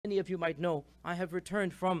many of you might know, I have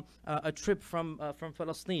returned from a trip from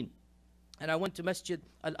Palestine. And I went to Masjid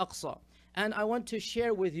Al-Aqsa. And I want to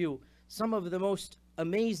share with you some of the most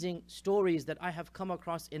amazing stories that I have come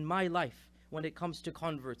across in my life when it comes to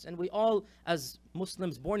converts. And we all, as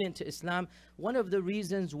Muslims born into Islam, one of the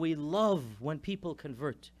reasons we love when people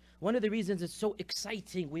convert, one of the reasons it's so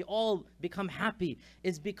exciting, we all become happy,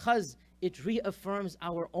 is because it reaffirms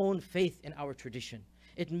our own faith in our tradition.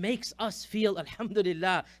 It makes us feel,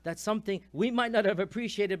 alhamdulillah, that something we might not have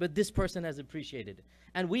appreciated, but this person has appreciated.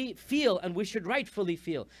 And we feel, and we should rightfully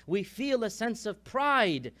feel, we feel a sense of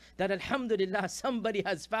pride that alhamdulillah, somebody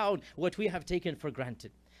has found what we have taken for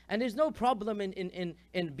granted. And there's no problem in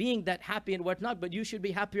being that happy and whatnot, but you should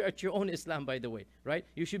be happier at your own Islam, by the way, right?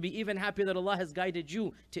 You should be even happier that Allah has guided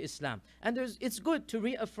you to Islam. And it's good to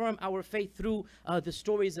reaffirm our faith through the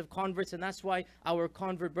stories of converts, and that's why our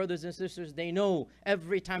convert brothers and sisters, they know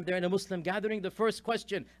every time they're in a Muslim gathering, the first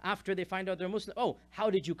question after they find out they're Muslim, oh, how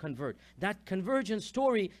did you convert? That conversion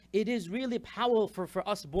story, it is really powerful for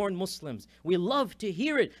us born Muslims. We love to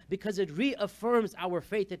hear it because it reaffirms our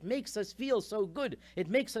faith. It makes us feel so good. It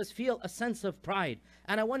makes us feel a sense of pride.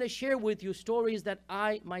 And I want to share with you stories that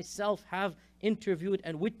I myself have interviewed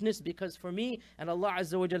and witnessed, because for me, and Allah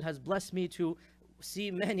Azza wa Jal has blessed me to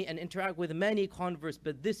see many and interact with many converts,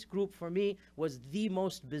 but this group for me was the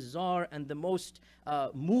most bizarre and the most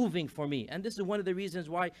moving for me. And this is one of the reasons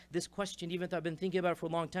why this question, even though I've been thinking about it for a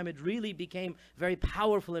long time, it really became very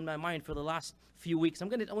powerful in my mind for the last few weeks. I'm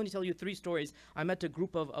going to only tell you 3 stories. I met a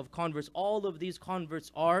group of converts. All of these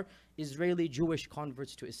converts are Israeli Jewish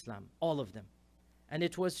converts to Islam, all of them. And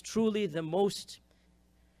it was truly the most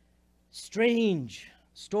strange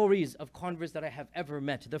stories of converts that I have ever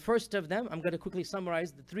met. The first of them, I'm going to quickly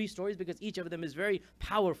summarize the 3 stories because each of them is very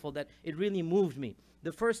powerful, that it really moved me.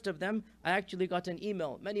 The first of them, I actually got an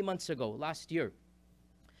email many months ago, last year.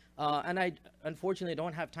 And I unfortunately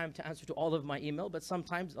don't have time to answer to all of my email, but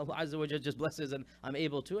sometimes Allah Azza wa Jalla just blesses and I'm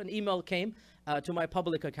able to. An email came to my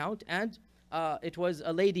public account, and it was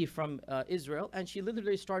a lady from Israel, and she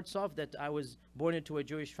literally starts off that I was born into a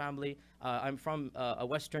Jewish family. I'm from a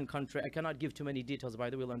Western country. I cannot give too many details,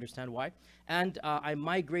 by the way, you'll understand why. And I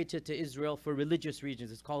migrated to Israel for religious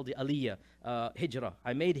reasons. It's called the Aliyah, Hijrah.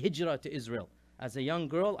 I made Hijrah to Israel. As a young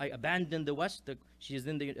girl, I abandoned the West. She's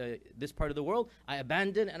in this part of the world. I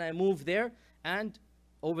abandoned and I moved there. And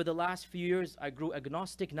over the last few years, I grew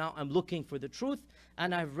agnostic. Now I'm looking for the truth.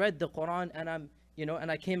 And I've read the Quran, and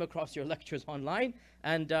and I came across your lectures online,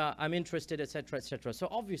 and I'm interested, etc., etc. So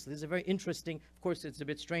obviously, this is a very interesting, of course, it's a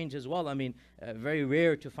bit strange as well. I mean, very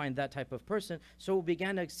rare to find that type of person. So we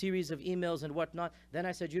began a series of emails and whatnot. Then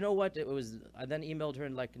I said, you know what? I then emailed her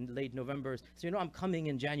in late November. So, I'm coming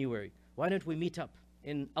in January. Why don't we meet up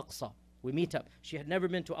in Aqsa? We meet up. She had never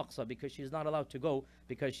been to Aqsa because she's not allowed to go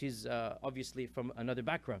because she's obviously from another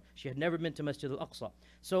background. She had never been to Masjid Al-Aqsa.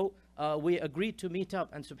 So we agreed to meet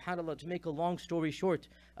up, and subhanAllah, to make a long story short,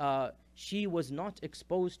 she was not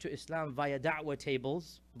exposed to Islam via da'wah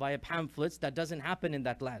tables, via pamphlets. That doesn't happen in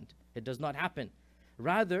that land. It does not happen.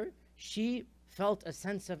 Rather, she felt a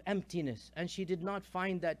sense of emptiness, and she did not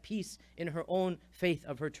find that peace in her own faith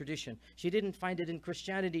of her tradition. She didn't find it in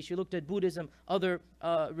Christianity. She looked at Buddhism, other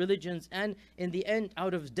religions, and in the end,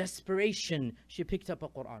 out of desperation, she picked up a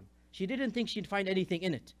Quran. She didn't think she'd find anything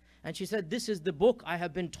in it. And she said, this is the book I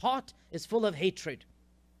have been taught is full of hatred.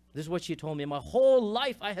 This is what she told me. My whole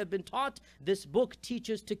life I have been taught this book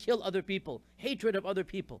teaches to kill other people, hatred of other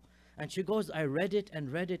people. And she goes, I read it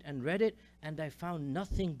and read it and read it, and I found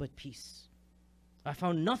nothing but peace. I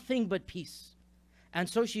found nothing but peace. And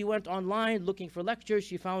so she went online looking for lectures.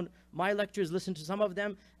 She found my lectures, listened to some of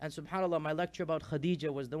them. And subhanAllah, my lecture about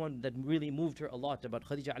Khadija was the one that really moved her a lot, about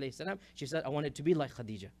Khadija alayhi salam. She said, I wanted to be like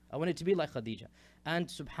Khadija. I wanted to be like Khadija. And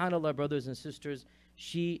subhanAllah, brothers and sisters,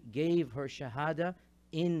 she gave her shahada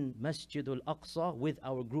in Masjid Al-Aqsa with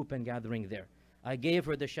our group and gathering there. I gave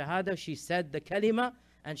her the shahada. She said the kalima,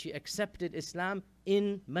 and she accepted Islam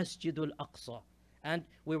in Masjid Al-Aqsa. And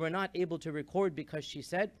we were not able to record because she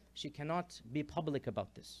said she cannot be public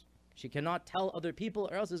about this. She cannot tell other people,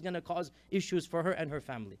 or else it's going to cause issues for her and her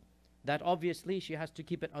family. That obviously she has to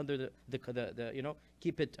keep it under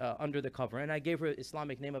keep it under the cover. And I gave her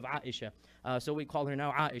Islamic name of Aisha. So we call her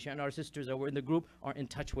now Aisha, and our sisters that were in the group are in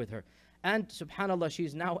touch with her. And subhanAllah,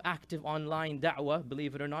 she's now active online da'wah,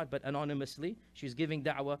 believe it or not, but anonymously. She's giving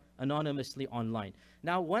da'wah anonymously online.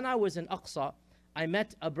 Now, when I was in Aqsa, I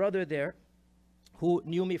met a brother there who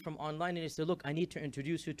knew me from online, and he said, look, I need to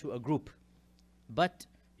introduce you to a group, but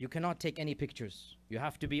you cannot take any pictures. You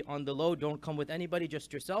have to be on the low, don't come with anybody,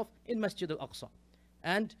 just yourself, in Masjid Al-Aqsa.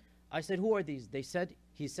 And I said, who are these?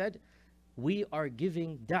 He said, we are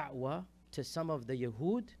giving da'wah to some of the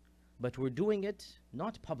Yahud, but we're doing it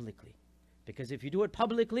not publicly. Because if you do it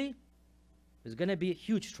publicly, there's going to be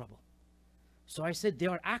huge trouble. So I said,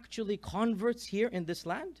 there are actually converts here in this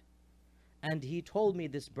land? And he told me,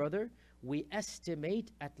 this brother, we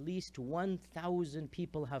estimate at least 1,000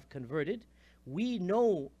 people have converted. We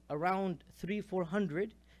know around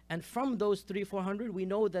 300-400, and from those 300-400, we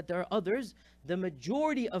know that there are others. The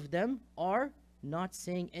majority of them are not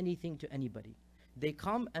saying anything to anybody. They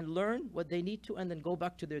come and learn what they need to and then go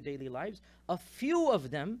back to their daily lives. A few of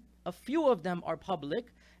them are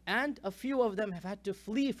public, and a few of them have had to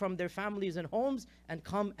flee from their families and homes and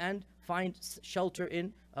come and find shelter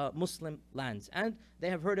in Muslim lands. And they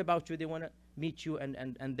have heard about you, they want to meet you,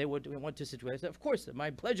 and they would want to sit with us. Of course, my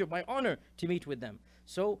pleasure, my honor to meet with them.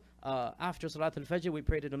 So after Salat al-Fajr, we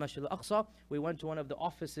prayed at the Masjid al-Aqsa. We went to one of the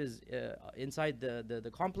offices inside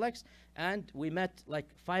the complex, and we met like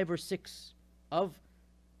 5 or 6 of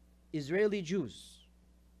Israeli Jews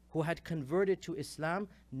who had converted to Islam.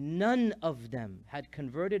 None of them had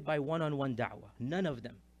converted by one-on-one da'wah. None of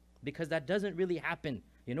them. Because that doesn't really happen.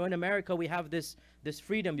 You know, in America, we have this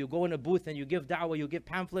freedom. You go in a booth and you give da'wah, you give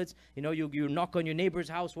pamphlets, you know, you knock on your neighbor's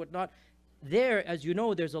house, whatnot. There, as you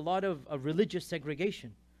know, there's a lot of religious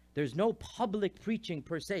segregation. There's no public preaching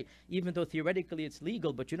per se, even though theoretically it's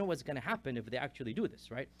legal, but you know what's going to happen if they actually do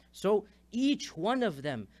this, right? So each one of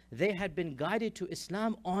them, they had been guided to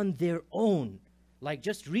Islam on their own, like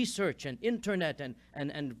just research and internet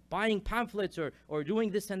and buying pamphlets or doing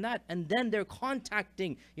this and that. And then they're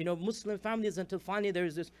contacting, you know, Muslim families until finally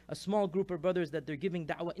there's a small group of brothers that they're giving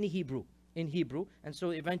da'wah in Hebrew. And so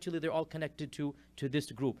eventually they're all connected to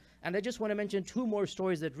this group. And I just want to mention 2 more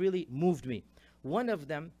stories that really moved me. One of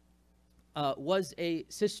them was a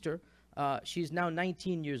sister. She's now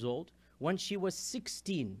 19 years old. When she was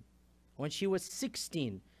 16,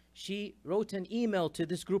 she wrote an email to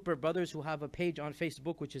this group of brothers who have a page on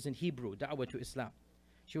Facebook, which is in Hebrew, Da'wah to Islam.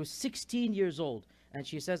 She was 16 years old, and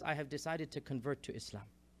she says, I have decided to convert to Islam.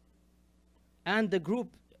 And the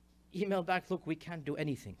group emailed back, look, we can't do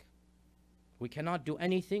anything. We cannot do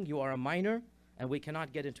anything. You are a minor, and we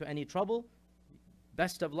cannot get into any trouble.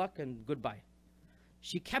 Best of luck, and goodbye.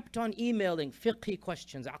 She kept on emailing fiqhi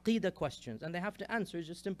questions, aqidah questions, and they have to answer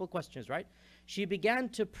just simple questions, right? She began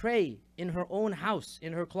to pray in her own house,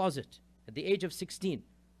 in her closet, at the age of 16.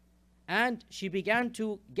 And she began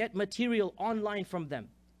to get material online from them.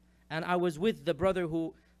 And I was with the brother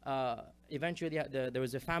who eventually, there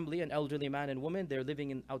was a family, an elderly man and woman. They're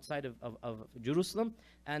living outside of Jerusalem.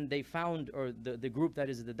 And they found, or the group that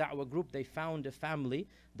is the da'wah group, they found a family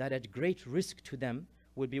that at great risk to them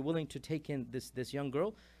would be willing to take in this young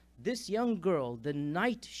girl. This young girl, the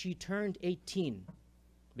night she turned 18,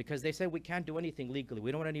 because they said we can't do anything legally,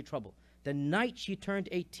 we don't want any trouble. The night she turned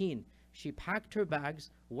 18, she packed her bags,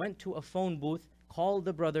 went to a phone booth, called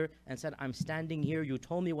the brother and said, I'm standing here. You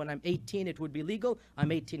told me when I'm 18 it would be legal.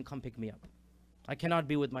 I'm 18, come pick me up. I cannot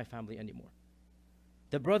be with my family anymore.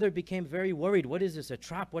 The brother became very worried. What is this, a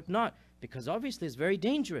trap? What not? Because obviously it's very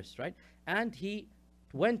dangerous, right? And he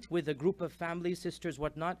went with a group of family, sisters,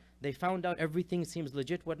 whatnot. They found out everything seems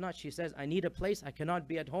legit, whatnot. She says, I need a place. I cannot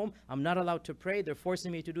be at home. I'm not allowed to pray. They're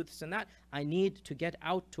forcing me to do this and that. I need to get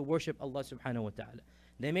out to worship Allah subhanahu wa ta'ala.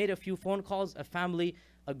 They made a few phone calls. A family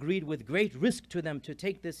agreed with great risk to them to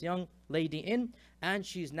take this young lady in. And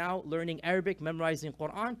she's now learning Arabic, memorizing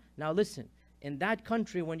Quran. Now listen, in that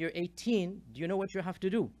country, when you're 18, do you know what you have to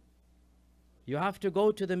do? You have to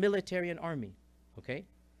go to the military and army, okay?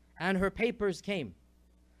 And her papers came.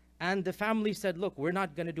 And the family said, look, we're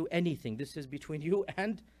not going to do anything. This is between you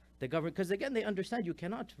and the government. Because again, they understand you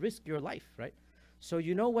cannot risk your life, right? So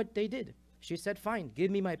you know what they did? She said, fine,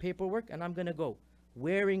 give me my paperwork and I'm going to go.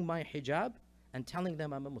 Wearing my hijab and telling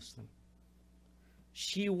them I'm a Muslim.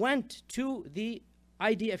 She went to the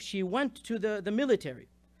IDF. She went to the military.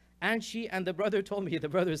 And the brother told me, the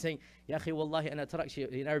brother was saying, Ya akhi wallahi ana tarak,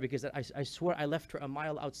 in Arabic, he said, I swear I left her a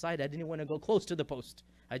mile outside. I didn't want to go close to the post.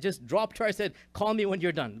 I just dropped her. I said, call me when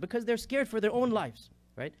you're done. Because they're scared for their own lives,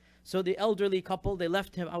 right? So the elderly couple, they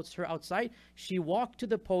left her outside. She walked to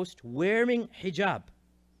the post wearing hijab.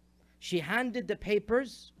 She handed the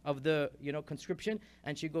papers of the conscription,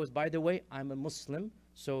 and she goes, by the way, I'm a Muslim,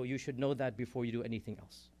 so you should know that before you do anything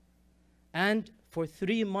else. And for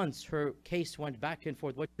 3 months, her case went back and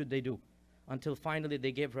forth. What should they do? Until finally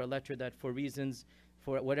they gave her a letter that for reasons,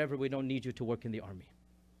 for whatever, we don't need you to work in the army.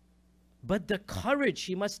 But the courage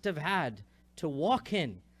she must have had to walk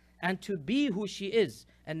in and to be who she is.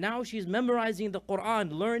 And now she's memorizing the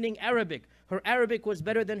Quran, learning Arabic. Her Arabic was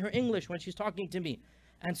better than her English when she's talking to me.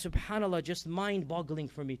 And subhanAllah, just mind-boggling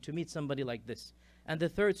for me to meet somebody like this. And the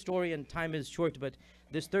third story, and time is short, but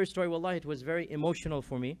this third story, wallahi, it was very emotional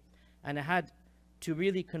for me. And I had to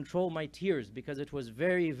really control my tears because it was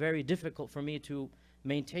very, very difficult for me to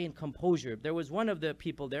maintain composure. There was one of the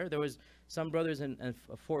people there. There was some brothers and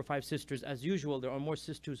 4 or 5 sisters. As usual, there are more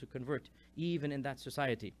sisters who convert, even in that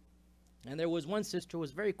society. And there was one sister who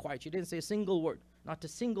was very quiet. She didn't say a single word, not a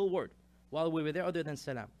single word, while we were there other than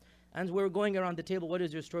salam. And we were going around the table, what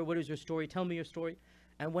is your story? What is your story? Tell me your story.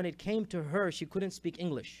 And when it came to her, she couldn't speak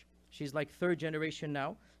English. She's like 3rd generation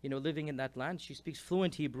now, living in that land. She speaks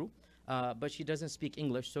fluent Hebrew, but she doesn't speak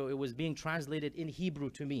English. So it was being translated in Hebrew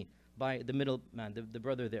to me by the middleman, the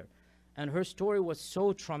brother there. And her story was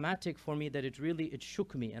so traumatic for me that it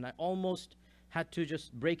shook me. And I almost had to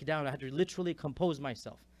just break down. I had to literally compose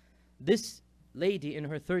myself. This lady in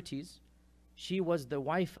her 30s, she was the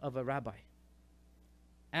wife of a rabbi.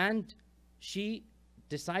 And she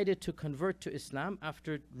decided to convert to Islam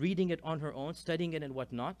after reading it on her own, studying it and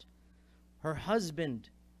whatnot. Her husband,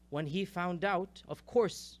 when he found out, of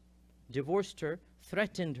course, divorced her,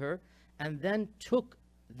 threatened her, and then took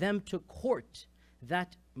them to court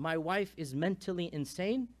that my wife is mentally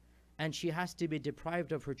insane and she has to be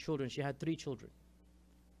deprived of her children. She had 3 children.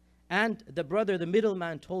 And the brother, the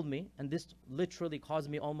middleman, told me, and this literally caused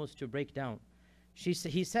me almost to break down. He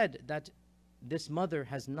said that this mother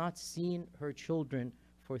has not seen her children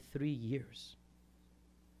for 3 years.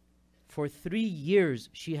 For 3 years,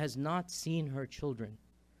 she has not seen her children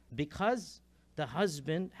because the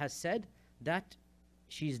husband has said that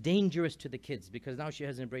she's dangerous to the kids because now she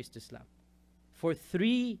has embraced Islam. For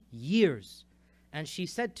 3 years. And she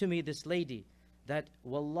said to me, this lady, that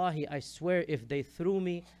wallahi, I swear if they threw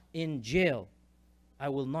me in jail, I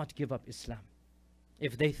will not give up Islam.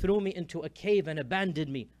 If they threw me into a cave and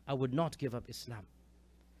abandoned me, I would not give up Islam.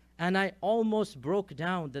 And I almost broke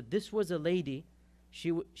down that this was a lady,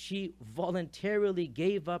 she voluntarily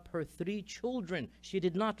gave up her 3 children. She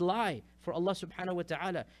did not lie for Allah subhanahu wa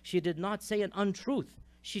ta'ala. She did not say an untruth.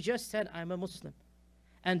 She just said, I'm a Muslim.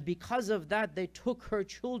 And because of that, they took her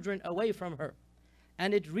children away from her.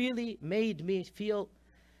 And it really made me feel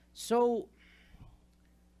so...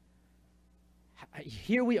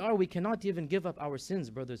 Here we are, we cannot even give up our sins,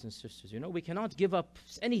 brothers and sisters. We cannot give up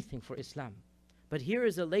anything for Islam. But here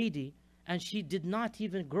is a lady, and she did not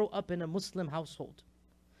even grow up in a Muslim household.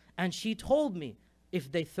 And she told me,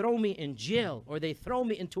 if they throw me in jail or they throw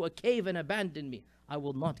me into a cave and abandon me, I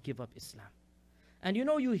will not give up Islam. And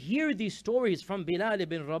you hear these stories from Bilal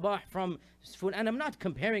ibn Rabah, and I'm not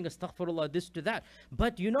comparing astaghfirullah this to that,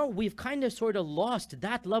 but we've kind of sort of lost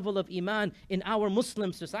that level of iman in our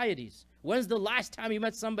Muslim societies. When's the last time you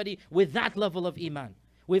met somebody with that level of iman?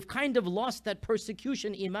 We've kind of lost that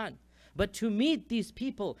persecution iman. But to meet these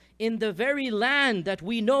people in the very land that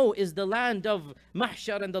we know is the land of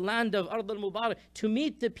Mahshar and the land of Ard al-Mubarak, to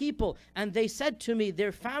meet the people, and they said to me,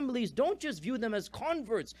 their families don't just view them as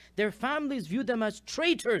converts, their families view them as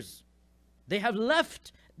traitors. They have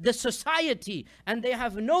left the society and they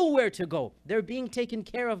have nowhere to go. They're being taken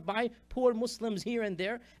care of by poor Muslims here and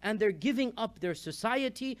there, and they're giving up their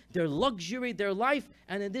society, their luxury, their life,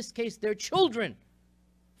 and in this case, their children,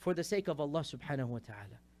 for the sake of Allah subhanahu wa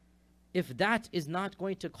ta'ala. If that is not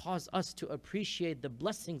going to cause us to appreciate the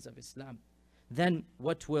blessings of Islam, then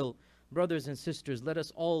what will? Brothers and sisters, let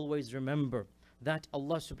us always remember that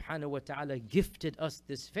Allah subhanahu wa ta'ala gifted us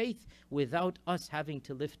this faith without us having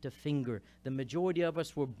to lift a finger. The majority of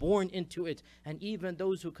us were born into it, and even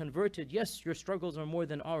those who converted, yes, your struggles are more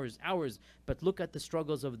than ours, but look at the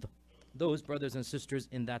struggles of those brothers and sisters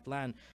in that land.